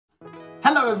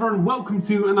Hello everyone, welcome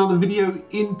to another video.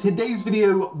 In today's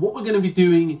video, what we're going to be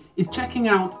doing is checking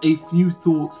out a few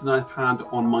thoughts that I've had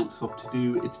on Microsoft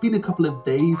ToDo. It's been a couple of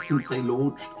days since they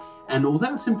launched, and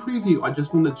although it's in preview, I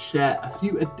just wanted to share a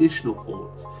few additional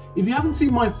thoughts. If you haven't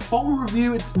seen my full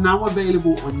review, it's now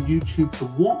available on YouTube to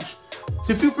watch,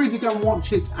 so feel free to go and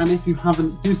watch it, and if you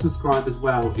haven't, do subscribe as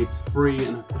well. It's free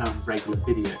and I put out regular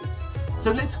videos.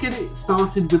 So let's get it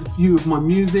started with a few of my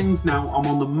musings. Now I'm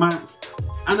on the Mac,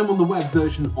 and I'm on the web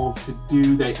version of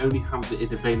ToDo. They only have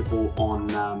it available on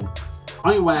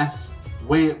iOS,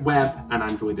 web and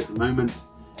Android at the moment.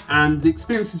 And the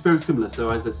experience is very similar.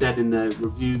 So as I said in the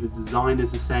review, the design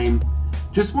is the same.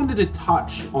 Just wanted to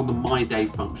touch on the My Day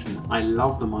function. I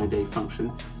love the My Day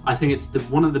function. I think it's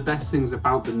one of the best things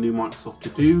about the new Microsoft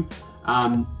ToDo.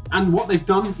 And what they've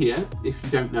done here, if you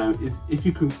don't know, is if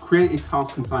you can create a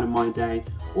task inside of My Day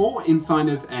or inside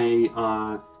of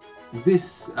a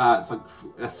it's like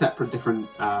a separate different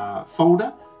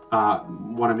folder.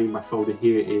 What I mean by folder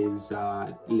here is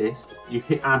list. You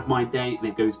hit add My Day and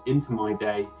it goes into My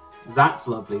Day. That's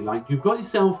lovely. Like, you've got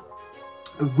yourself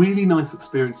a really nice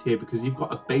experience here because you've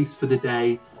got a base for the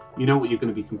day. You know what you're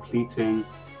going to be completing.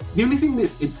 The only thing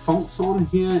that it faults on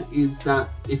here is that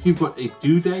if you've got a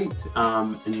due date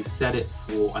and you've set it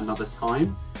for another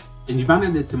time, and you've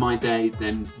added it to My Day,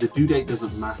 then the due date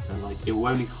doesn't matter. Like, it will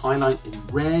only highlight in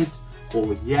red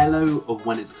or yellow of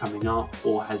when it's coming up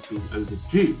or has been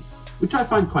overdue, which I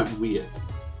find quite weird.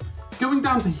 Going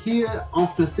down to here,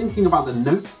 after thinking about the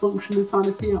notes function inside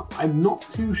of here, I'm not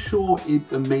too sure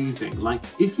it's amazing. Like,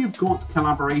 if you've got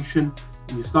collaboration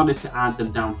and you started to add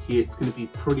them down here, it's going to be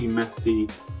pretty messy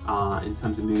in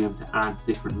terms of being able to add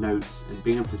different notes and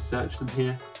being able to search them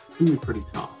here. It's going to be pretty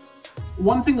tough.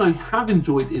 One thing I have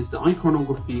enjoyed is the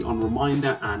iconography on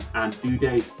reminder and add due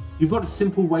date. You've got a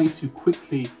simple way to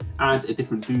quickly add a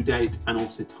different due date and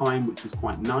also time, which is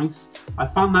quite nice. I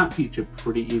found that feature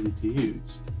pretty easy to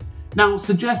use. Now,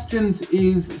 suggestions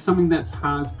is something that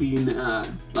has been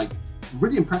like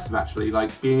really impressive actually,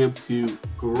 like being able to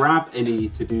grab any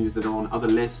to-dos that are on other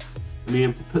lists and being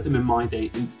able to put them in My Day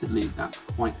instantly. That's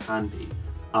quite handy.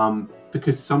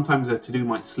 Because sometimes a to-do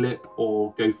might slip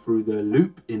or go through the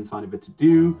loop inside of a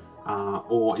to-do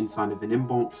or inside of an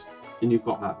inbox, and you've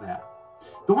got that there.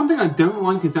 The one thing I don't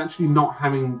like is actually not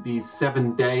having the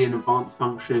 7-day in advance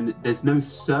function. There's no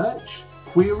search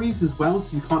queries as well,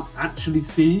 so you can't actually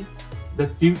see the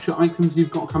future items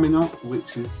you've got coming up,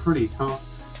 which is pretty tough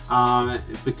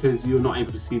because you're not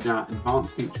able to see that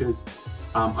advanced features.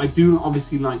 I do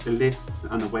obviously like the lists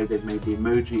and the way they've made the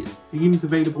emoji and themes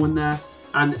available in there.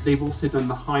 And they've also done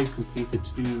the hide completed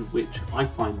to do, which I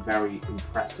find very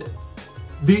impressive.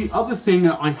 The other thing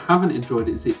that I haven't enjoyed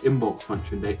is the inbox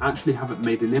function. They actually haven't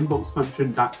made an inbox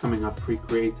function. That's something I've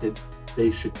pre-created.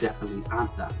 They should definitely add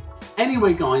that.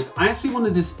 Anyway, guys, I actually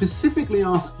wanted to specifically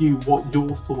ask you what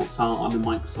your thoughts are on the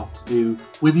Microsoft ToDo.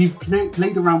 Whether you've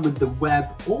played around with the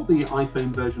web or the iPhone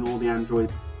version or the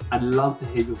Android, I'd love to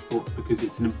hear your thoughts because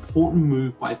it's an important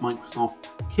move by Microsoft.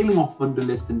 Killing off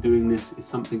Wunderlist and doing this is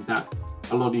something that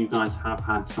a lot of you guys have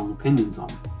had strong opinions on.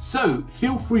 So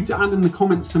feel free to add in the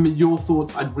comments some of your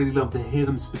thoughts. I'd really love to hear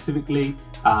them specifically.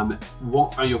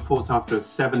 What are your thoughts after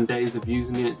 7 days of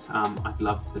using it? I'd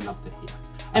love to hear.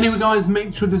 Anyway, guys,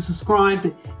 make sure to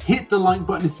subscribe, hit the like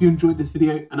button if you enjoyed this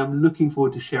video, and I'm looking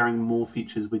forward to sharing more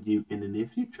features with you in the near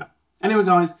future. Anyway,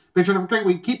 guys, make sure to have a great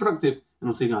week, keep productive, and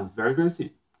I'll see you guys very, very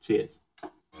soon. Cheers.